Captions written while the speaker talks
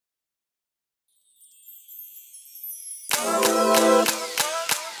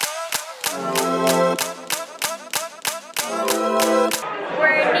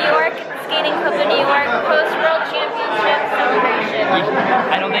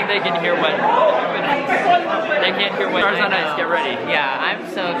think they can hear what they can't hear what. Stars on Ice, get ready. Yeah, I'm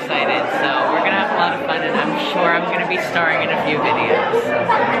so excited. So we're gonna have a lot of fun, and I'm sure I'm gonna be starring in a few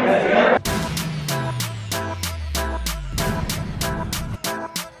videos.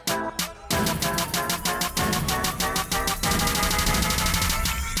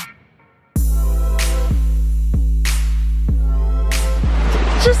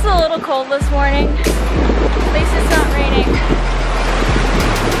 Just a little cold this morning. At least it's not raining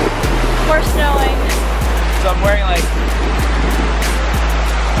or snowing. So I'm wearing like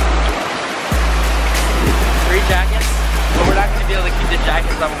 3 jackets, but we're not going to be able to keep the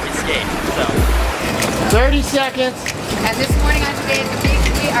jackets on when we skate. So 30 seconds. And this morning on Today at the Beach,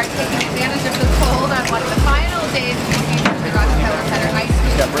 we are taking advantage of the cold on one of the final days of the beach at the Rockefeller Center Ice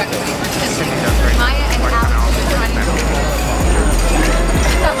Cream Festival. Maia and Alex are trying to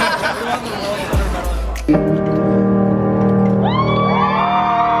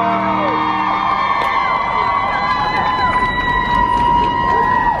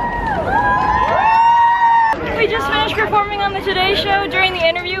We just finished performing on the Today Show. During the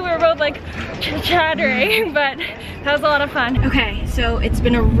interview, we were both like chattering, but that was a lot of fun. Okay, so it's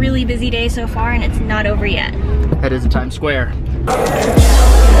been a really busy day so far, and it's not over yet. That is Times Square.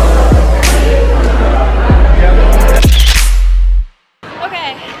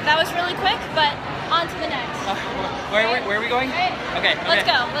 Okay, that was really quick, but on to the next. where are we going? Right. Okay. Let's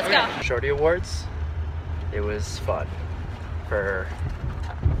go. Let's go. Shorty Awards. It was fun for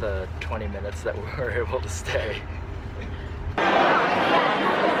the 20 minutes that we were able to stay.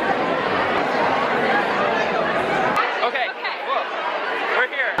 Okay. Whoa. We're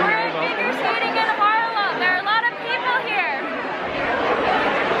here. We're figure skating in Harlem. There are a lot of people here.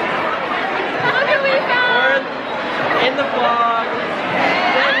 Look who we found. We're in the vlog.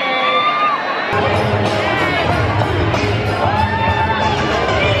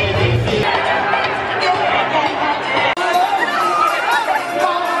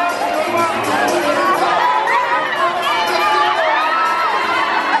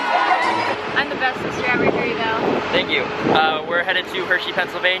 I'm the best sister ever. Here you go. Thank you. We're headed to Hershey,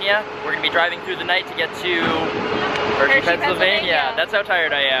 Pennsylvania. We're going to be driving through the night to get to Hershey, Pennsylvania. That's how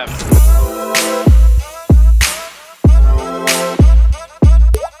tired I am.